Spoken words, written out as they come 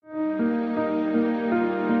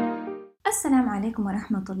السلام عليكم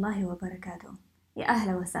ورحمة الله وبركاته. يا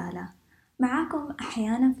أهلا وسهلا معاكم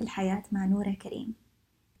أحيانا في الحياة مع نورة كريم.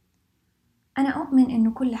 أنا أؤمن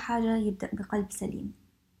إنه كل حاجة يبدأ بقلب سليم،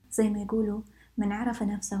 زي ما يقولوا من عرف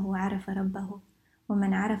نفسه عرف ربه،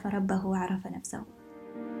 ومن عرف ربه عرف نفسه.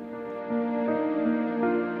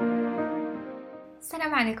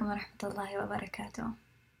 السلام عليكم ورحمة الله وبركاته.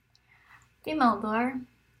 في موضوع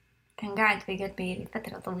كان قاعد في قلبي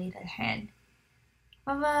لفترة طويلة الحين،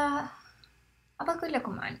 أبى أقول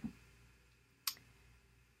لكم عنه.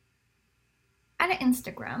 على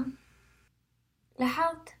إنستغرام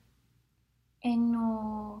لاحظت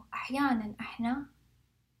إنه أحياناً إحنا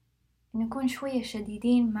نكون شوية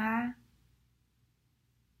شديدين مع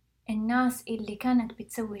الناس اللي كانت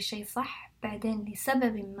بتسوي شي صح، بعدين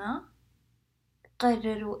لسبب ما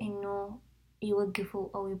قرروا إنه يوقفوا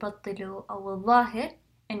أو يبطلوا، أو الظاهر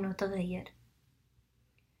إنه تغير.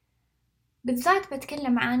 بالذات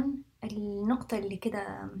بتكلم عن النقطة اللي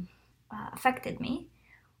كده affected me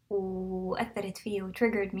وأثرت فيه و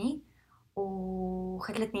triggered me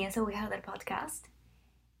وخلتني أسوي هذا البودكاست.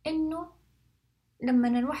 إنه لما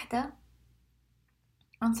الوحدة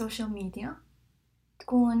عن سوشيال ميديا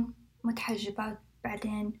تكون متحجبة،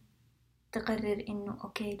 بعدين تقرر إنه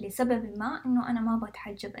أوكي لسبب ما إنه أنا ما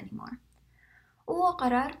بتحجب anymore. وهو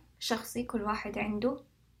قرار شخصي، كل واحد عنده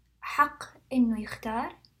حق إنه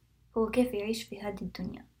يختار هو كيف يعيش في هذه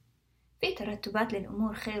الدنيا. في ترتبات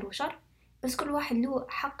للأمور خير وشر، بس كل واحد له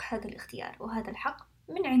حق هذا الاختيار، وهذا الحق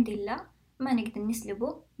من عند الله، ما نقدر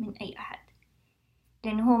نسلبه من أي أحد،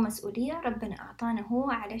 لأنه هو مسؤولية ربنا أعطانا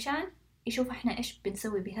هو علشان يشوف إحنا إيش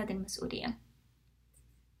بنسوي بهذه المسؤولية.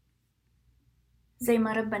 زي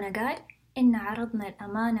ما ربنا قال: إن عرضنا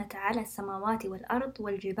الأمانة على السماوات والأرض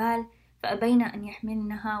والجبال فأبين أن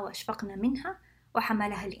يحملنها وأشفقن منها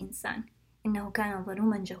وحملها الإنسان إنه كان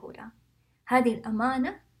ظلوما جهولا. هذه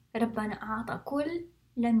الأمانة ربنا أعطى كل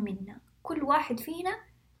منا، كل واحد فينا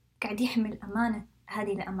قاعد يحمل أمانة،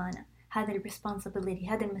 هذه الأمانة، هذا responsibility،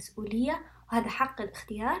 هذا المسؤولية، وهذا حق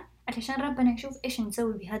الاختيار علشان ربنا يشوف إيش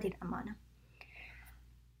نسوي بهذه الأمانة.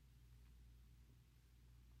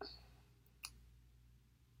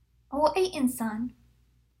 هو أي إنسان،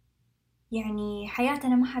 يعني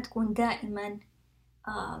حياتنا ما حتكون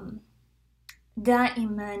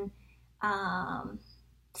دائما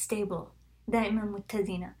stable، دائما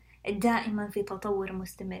متزنة، دائما في تطور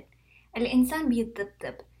مستمر. الإنسان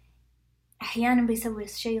بيتذبذب، أحيانا بيسوي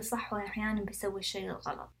الشيء صح وأحيانا بيسوي الشيء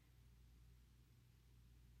الغلط،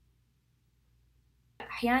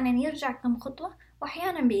 أحيانا يرجع كم خطوة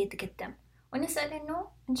وأحيانا بيتقدم، ونسأل إنه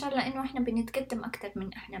إن شاء الله إنه إحنا بنتقدم أكتر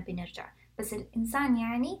من إحنا بنرجع. بس الإنسان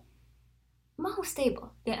يعني ما هو stable،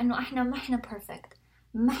 لأنه إحنا ما إحنا perfect،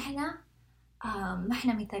 ما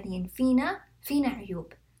إحنا مثاليين، فينا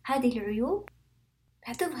عيوب. هذه العيوب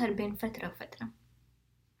هتظهر بين فترة وفترة.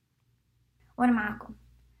 وأنا معاكم.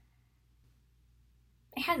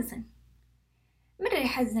 مرة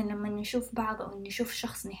يحزن لما نشوف بعض، أو نشوف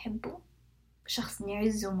شخص نحبه، شخص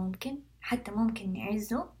نعزه، ممكن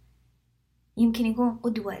نعزه، يمكن يكون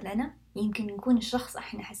قدوة لنا، يمكن يكون الشخص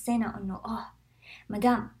احنا حسينا انه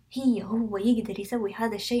مدام هو يقدر يسوي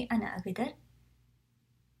هذا الشيء انا اقدر.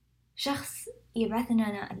 شخص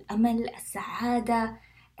يبعثنا الامل، السعادة،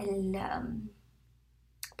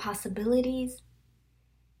 possibilities.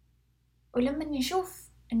 ولما نشوف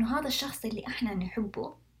انه هذا الشخص اللي احنا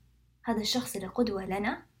نحبه، هذا الشخص اللي قدوة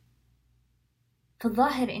لنا، في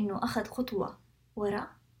الظاهر انه اخذ خطوة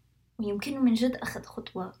وراء، ويمكن من جد اخذ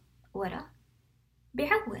خطوة وراء،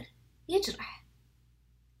 بيعور، يجرح.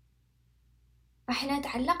 فإحنا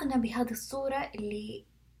تعلقنا بهذه الصورة اللي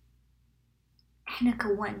إحنا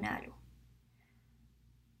كونا له.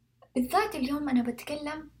 بالذات اليوم أنا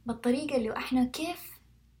بتكلم بالطريقة اللي إحنا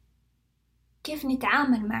كيف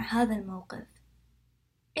نتعامل مع هذا الموقف،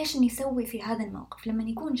 إيش نسوي في هذا الموقف لما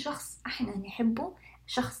يكون شخص إحنا نحبه،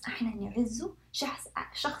 شخص إحنا نعزه،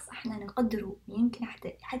 شخص إحنا نقدره، يمكن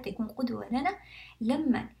حتى يكون قدوة لنا،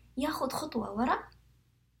 لما ياخد خطوة وراء.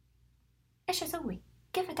 إيش أسوي؟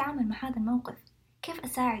 كيف أتعامل مع هذا الموقف؟ كيف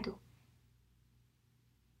أساعده؟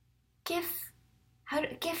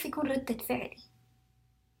 كيف يكون ردة فعلي؟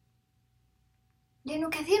 لأنه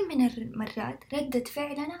كثير من المرات ردة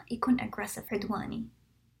فعلنا يكون aggressive، عدواني،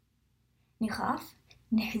 نخاف،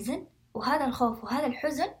 نحزن، وهذا الخوف وهذا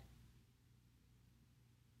الحزن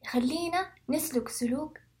يخلينا نسلك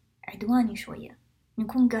سلوك عدواني شوية،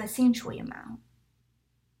 نكون قاسين شوية معهم،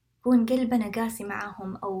 يكون قلبنا قاسي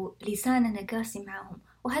معهم أو لساننا قاسي معهم.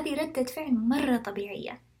 وهذه ردة فعل مرة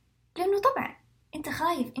طبيعية، لأنه طبعا أنت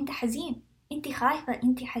خايف، أنت حزين، أنت خايفة،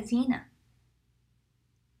 أنت حزينة،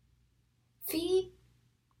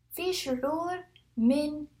 في شعور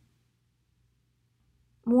من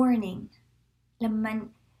mourning،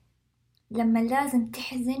 لما لازم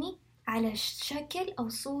تحزني على شكل أو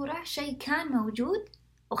صورة شيء كان موجود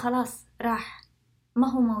وخلاص راح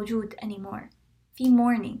ما هو موجود anymore. في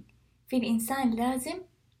mourning، في الإنسان لازم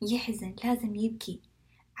يحزن، لازم يبكي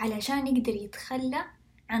علشان يقدر يتخلى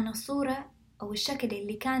عن الصورة أو الشكل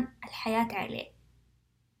اللي كان الحياة عليه،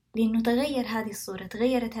 لأنه تغير هذه الصورة،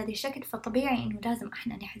 تغيرت هذه الشكل، فطبيعي إنه لازم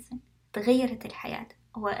إحنا نحزن. تغيرت الحياة،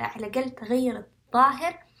 أو على الأقل تغيرت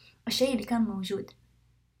ظاهر الشيء اللي كان موجود،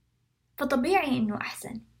 فطبيعي إنه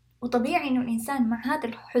أحزن. وطبيعي إنه الإنسان مع هذا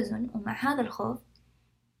الحزن ومع هذا الخوف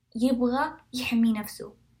يبغى يحمي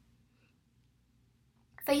نفسه،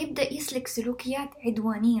 فيبدأ يسلك سلوكيات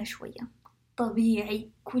عدوانية شوية.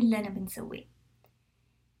 طبيعي، كلنا بنسويه.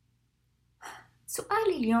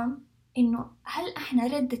 سؤالي اليوم إنه هل إحنا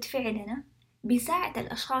ردة فعلنا بيساعد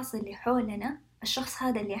الأشخاص اللي حولنا، الشخص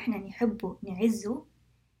هذا اللي إحنا نحبه نعزه،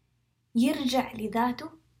 يرجع لذاته،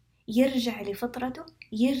 يرجع لفطرته،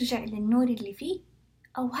 يرجع للنور اللي فيه،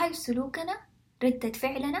 أو هاي سلوكنا ردة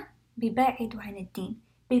فعلنا بيبعدوا عن الدين،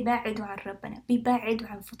 بيبعدوا عن ربنا، بيبعدوا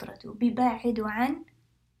عن فطرته، بيبعدوا عن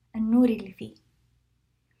النور اللي فيه.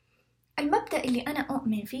 المبدأ اللي أنا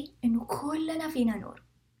أؤمن فيه إنه كلنا فينا نور،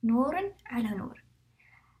 نور على نور.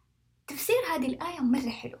 تفسير هذه الآية مرة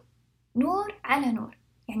حلو، نور على نور،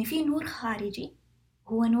 يعني في نور خارجي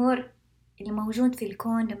هو نور اللي موجود في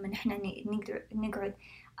الكون. لما نحن نقعد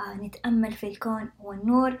نتأمل في الكون، هو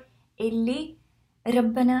النور اللي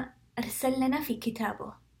ربنا أرسل لنا في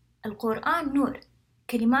كتابه. القرآن نور،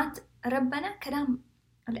 كلمات ربنا، كلام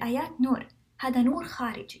الآيات نور، هذا نور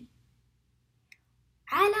خارجي.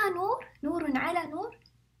 على نور، نور على نور.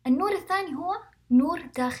 النور الثاني هو نور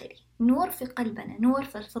داخلي، نور في قلبنا، نور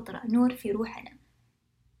في الفطرة، نور في روحنا.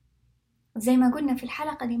 زي ما قلنا في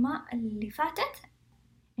الحلقة اللي فاتت،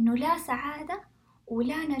 إنه لا سعادة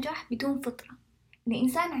ولا نجاح بدون فطرة.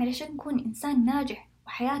 الإنسان علشان يكون إنسان ناجح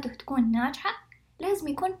وحياته تكون ناجحة لازم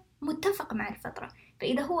يكون متفق مع الفطرة.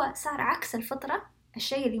 فإذا هو صار عكس الفطرة،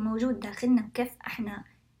 الشيء اللي موجود داخلنا وكيف إحنا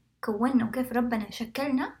كوننا وكيف ربنا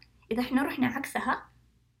شكلنا، إذا إحنا رحنا عكسها،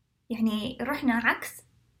 يعني رحنا عكس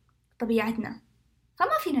طبيعتنا،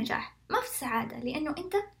 فما في نجاح، ما في سعادة، لأنه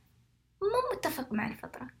أنت مو متفق مع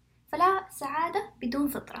الفطرة. فلا سعادة بدون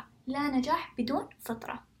فطرة، لا نجاح بدون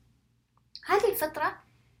فطرة. هذه الفطرة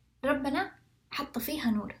ربنا حط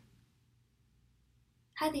فيها نور،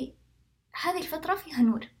 هذه الفطرة فيها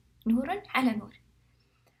نور، نور على نور.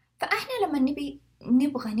 فإحنا لما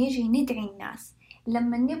نبغى نيجي ندعي الناس،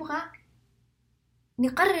 لما نبغى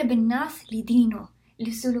نقرب الناس لدينه،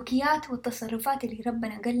 للسلوكيات والتصرفات اللي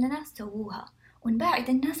ربنا قال لنا سووها، ونبعد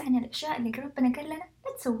الناس عن الأشياء اللي ربنا قال لنا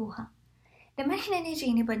لا تسووها. لما إحنا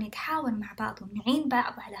نيجي نبغى نتحاور مع بعض ونعين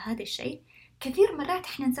بعض على هذا الشيء، كثير مرات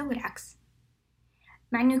إحنا نسوي العكس،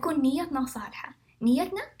 مع إنه يكون نيتنا صالحة،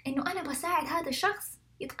 نيتنا إنه أنا بساعد هذا الشخص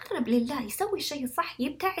يتقرب لله، يسوي الشيء الصح،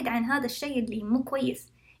 يبتعد عن هذا الشيء اللي مو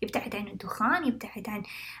كويس، يبتعد عن الدخان، يبتعد عن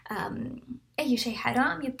أي شيء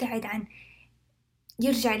حرام، يبتعد عن،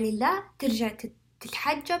 يرجع لله، ترجع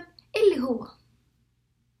تتحجب، اللي هو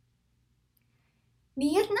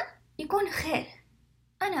نيتنا يكون خير.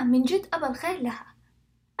 أنا من جد أبى الخير لها،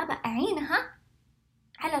 أبى أعينها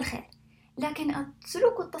على الخير، لكن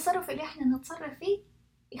السلوك والتصرف اللي إحنا نتصرف فيه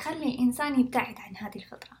يخلي الإنسان يبتعد عن هذه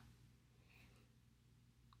الفطرة.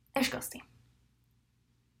 إيش قصدي؟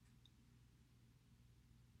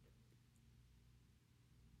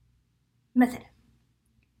 مثلا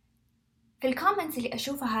في الكومنتس اللي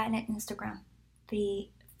أشوفها على إنستغرام،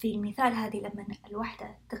 في المثال هذه، لما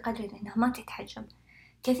الوحدة تقرر إنها ما تتحجب،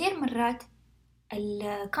 كثير مرات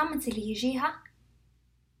الكومنتس اللي يجيها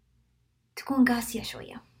تكون قاسية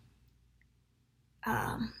شوية.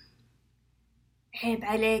 عيب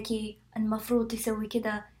عليكي، المفروض تسوي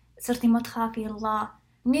كذا، صرتي ما تخافي الله.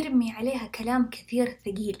 نرمي عليها كلام كثير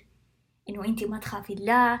ثقيل، إنه أنتي ما تخافي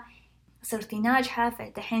الله، صرتي ناجحة،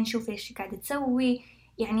 فدحين شوفي إيش قاعدة تسوي.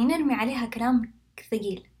 يعني نرمي عليها كلام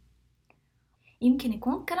ثقيل. يمكن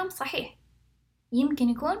يكون كلام صحيح، يمكن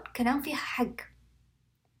يكون كلام فيها حق.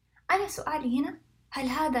 أنا سؤالي هنا،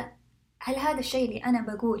 هل هذا الشيء اللي أنا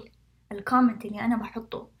بقول، الكومنت اللي أنا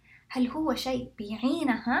بحطه، هل هو شيء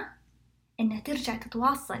بيعينها إنها ترجع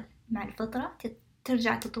تتواصل مع الفطرة،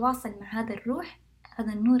 ترجع تتواصل مع هذا الروح،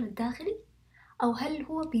 هذا النور الداخلي، أو هل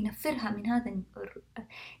هو بينفرها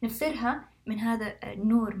من هذا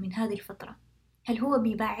النور، من هذه الفطرة؟ هل هو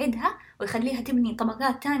بيبعدها ويخليها تبني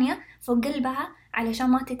طبقات تانية فوق قلبها علشان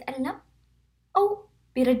ما تتألم، أو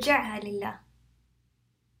بيرجعها لله؟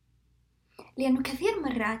 لأنه كثير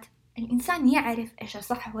مرات الإنسان يعرف إيش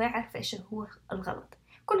الصح ويعرف إيش هو الغلط.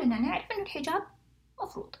 كلنا نعرف إنه الحجاب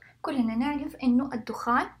مفروض، كلنا نعرف إنه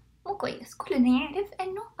الدخان مو كويس. كلنا يعرف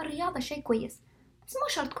إنه الرياضة شيء كويس، بس مو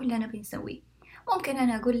شرط كلنا بنسويه. ممكن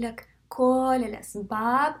أنا أقول لك كل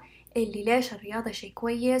الأسباب اللي ليش الرياضة شيء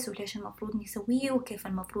كويس وليش المفروض نسويه وكيف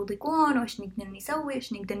المفروض يكون وإيش نقدر نسوي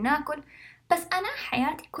وإيش نقدر ناكل، بس أنا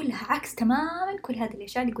حياتي كلها عكس تماما كل هذه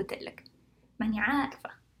الأشياء اللي قلت لك. ماني عارفة،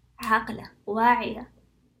 عاقلة، واعية،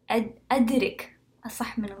 أدرك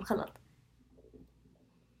الصح من الغلط،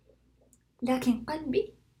 لكن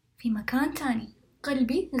قلبي في مكان تاني.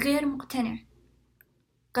 قلبي غير مقتنع،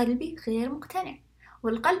 قلبي غير مقتنع.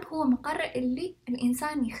 والقلب هو مقر اللي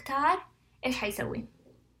الإنسان يختار إيش حيسوي،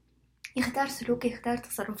 يختار سلوكه، يختار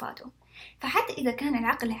تصرفاته. فحتى إذا كان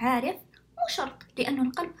العقل عارف مو شرط، لأنه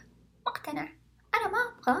القلب مقتنع. أنا ما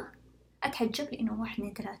أبغى أتحجب لأنه 1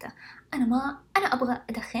 2 3، أنا أبغى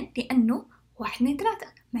أدخن لأنه 1 2 3،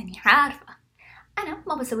 ماني عارفة. أنا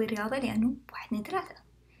ما بسوي رياضة لأنه 1 2 3.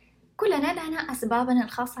 كلنا لنا أسبابنا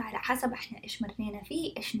الخاصة على حسب إحنا إيش مرينا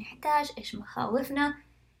فيه، إيش نحتاج، إيش مخاوفنا.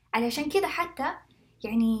 علشان كذا حتى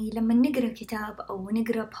يعني لما نقرأ كتاب أو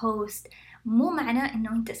نقرأ بوست، مو معناه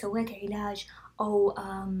إنه أنت سويت علاج أو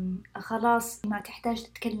خلاص ما تحتاج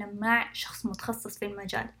تتكلم مع شخص متخصص في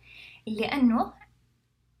المجال، لأنه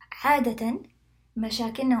عادة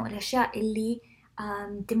مشاكلنا والأشياء اللي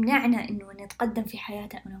تمنعنا إنه نتقدم في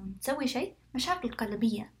حياتنا أو نسوي شيء مشاكل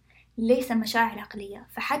قلبية، ليس مشاعر عقلية.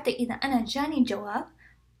 فحتى إذا أنا جاني جواب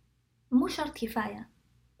مو شرط كفاية.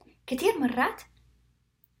 كثير مرات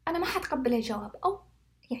أنا ما حتقبل الجواب، أو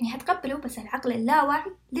يعني هتقبله بس العقل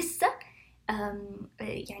اللاواعي لسه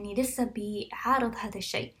يعني لسه بيعارض هذا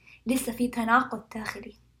الشيء، لسه في تناقض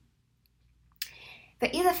داخلي.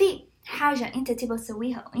 فإذا في حاجة أنت تبغى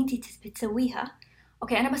تسويها أو أنت بتسويها،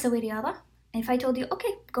 أوكي أنا بسوي رياضة، and if I told you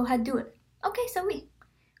okay go ahead do it، أوكي سوي.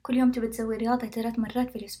 كل يوم تبغى تسوي رياضة 3 مرات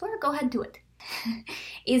في الأسبوع go ahead do it.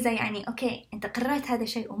 إذا يعني أوكي أنت قررت هذا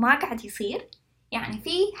الشيء وما قاعد يصير، يعني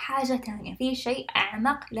في حاجة تانية، في شيء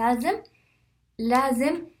أعمق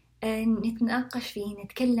لازم نتناقش فيه،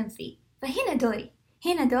 نتكلم فيه. فهنا دوري،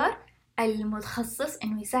 هنا دور المتخصص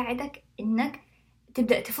إنه يساعدك إنك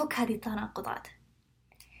تبدأ تفك هذه التناقضات.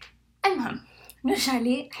 المهم نرجع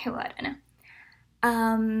لحوارنا.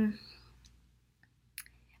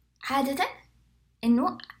 عادة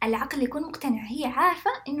إنه العقل يكون مقتنع، هي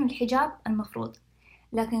عارفة إنه الحجاب المفروض،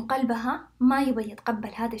 لكن قلبها ما يبغى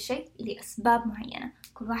يتقبل هذا الشيء لأسباب معينة.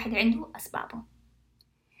 كل واحد عنده أسبابه.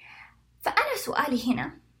 فأنا سؤالي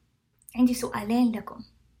هنا، عندي سؤالين لكم.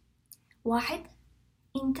 1،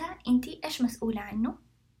 أنت إيش مسؤولة عنه؟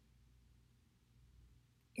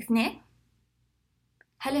 2،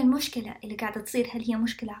 هل المشكلة اللي قاعدة تصير هل هي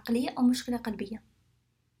مشكلة عقلية أو مشكلة قلبية؟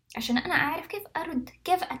 عشان أنا أعرف كيف أرد،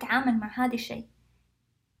 كيف أتعامل مع هذا الشيء.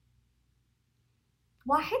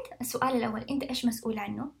 1، السؤال الأول، أنت إيش مسؤول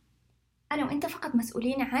عنه؟ أنا وأنت فقط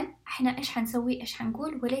مسؤولين عن إحنا إيش حنسوي، إيش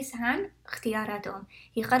حنقول، وليس عن اختياراتهم.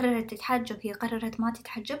 هي قررت تتحجب، هي قررت ما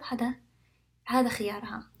تتحجب، هذا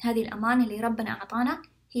خيارها. هذه الأمانة اللي ربنا أعطانا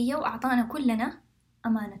هي، وأعطانا كلنا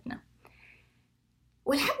أمانتنا.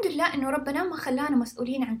 والحمد لله إنه ربنا ما خلانا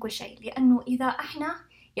مسؤولين عن كل شيء، لأنه إذا إحنا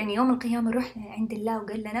يعني يوم القيامة رحنا عند الله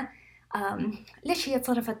وقال لنا ليش هي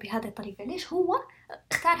تصرفت بهذه الطريقة، ليش هو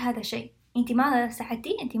اختار هذا الشيء، أنت ما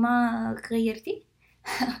ساعدتي، أنت ما غيرتي.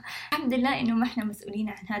 الحمد لله إنه ما إحنا مسؤولين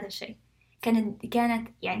عن هذا الشيء. كانت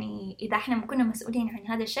يعني إذا إحنا ما كنا مسؤولين عن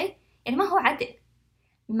هذا الشيء، يعني ما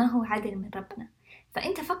هو عدل من ربنا.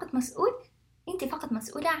 فأنت فقط مسؤول، أنت فقط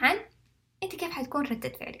مسؤولة عن أنت كيف حتكون ردة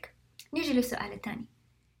فعلك. نيجي للسؤال الثاني،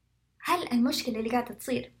 هل المشكلة اللي قاعدة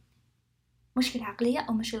تصير مشكلة عقلية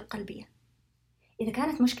أو مشكلة قلبية؟ إذا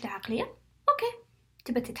كانت مشكلة عقلية أوكي،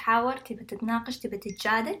 تبى تتحاور، تبى تتناقش، تبى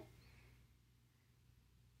تتجادل.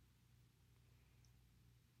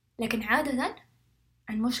 لكن عادة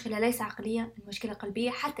المشكلة ليس عقلية، المشكلة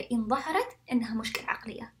قلبية، حتى إن ظهرت إنها مشكلة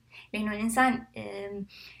عقلية. لأنه الإنسان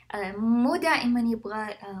مو دائما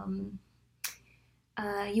يبغى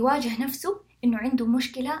يواجه نفسه إنه عنده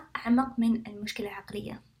مشكلة أعمق من المشكلة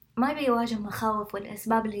العقلية. ما يبغى يواجه مخاوف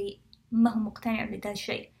والأسباب اللي ما هو مقتنع بهذا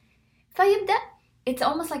الشيء، فيبدأ it's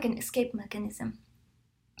almost like an escape mechanism.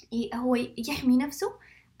 هو يحمي نفسه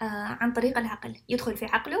عن طريق العقل، يدخل في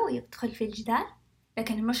عقله ويدخل في الجدال.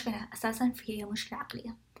 لكن المشكلة أساساً هي مشكلة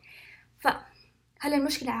عقلية. فهل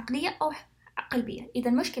المشكلة عقلية أو قلبية؟ إذا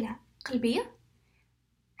المشكلة قلبية،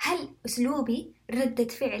 هل أسلوبي، ردة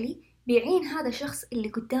فعلي بيعين هذا الشخص اللي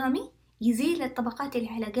قدامي يزيل الطبقات اللي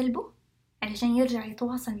على قلبه علشان يرجع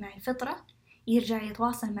يتواصل مع الفطرة، يرجع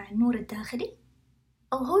يتواصل مع النور الداخلي؟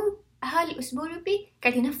 أو هل أسلوبي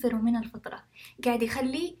قاعد ينفره من الفطرة، قاعد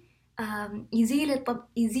يخليه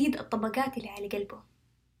يزيد الطبقات اللي على قلبه؟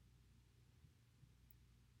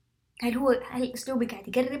 هل أسلوبي قاعد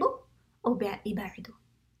يقربه أو يباعده؟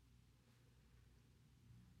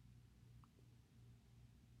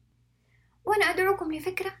 وأنا أدعوكم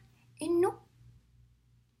لفكرة إنه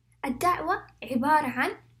الدعوة عبارة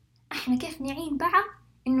عن إحنا كيف نعين بعض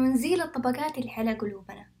إنه نزيل الطبقات اللي على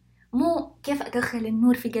قلوبنا، مو كيف أدخل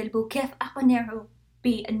النور في قلبه، كيف أقنعه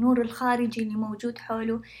بالنور الخارجي اللي موجود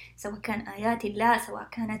حوله، سواء كان آيات الله، سواء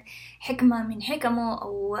كانت حكمة من حكمه،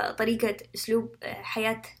 أو طريقة أسلوب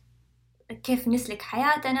حياة، كيف نسلك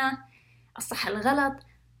حياتنا، الصح الغلط.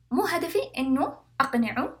 مو هدفي إنه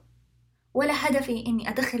أقنعه، ولا هدفي إني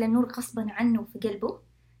أدخل النور غصبا عنه في قلبه.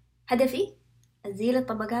 هدفي أزيل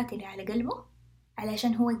الطبقات اللي على قلبه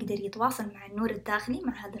علشان هو يقدر يتواصل مع النور الداخلي،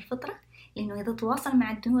 مع هذه الفطرة، لأنه إذا تواصل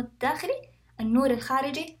مع النور الداخلي النور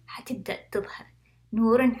الخارجي حتبدأ تظهر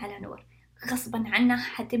نور على نور، غصبا عنها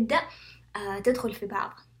حتبدأ تدخل في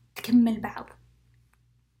بعض، تكمل بعض.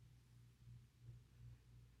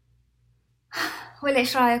 ولا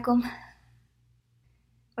إيش رأيكم؟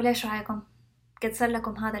 قد صار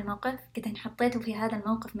لكم هذا الموقف؟ قد انحطيتوا في هذا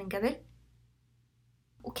الموقف من قبل؟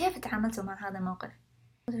 وكيف تعاملتوا مع هذا الموقف؟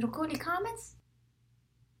 اتركوا لي comments.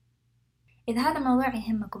 إذا هذا الموضوع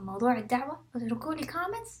يهمكم، موضوع الدعوة، اتركوا لي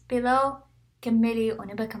comments below، كملي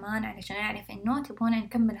ونبى كمان علشان أعرف إنه تبغون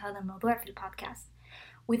نكمل هذا الموضوع في البودكاست.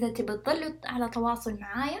 وإذا تبغوا تضلوا على تواصل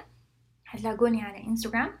معايا هتلاقوني على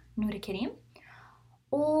إنستغرام نوري كريم،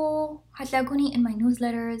 وهتلاقوني in my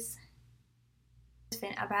newsletters في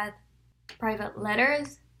أبعث private letters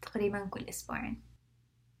تقريبا كل أسبوعين.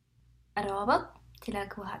 الروابط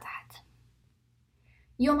تلاقوها تحت.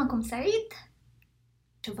 يومكم سعيد،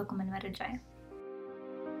 أشوفكم المرة الجاية.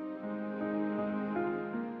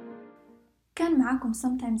 كان معاكم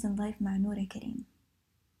Sometimes in Life مع نوري كريم.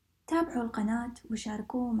 تابعوا القناة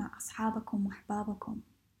وشاركوه مع أصحابكم وأحبابكم.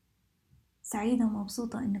 سعيدة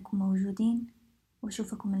ومبسوطة إنكم موجودين،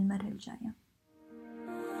 وأشوفكم المرة الجاية.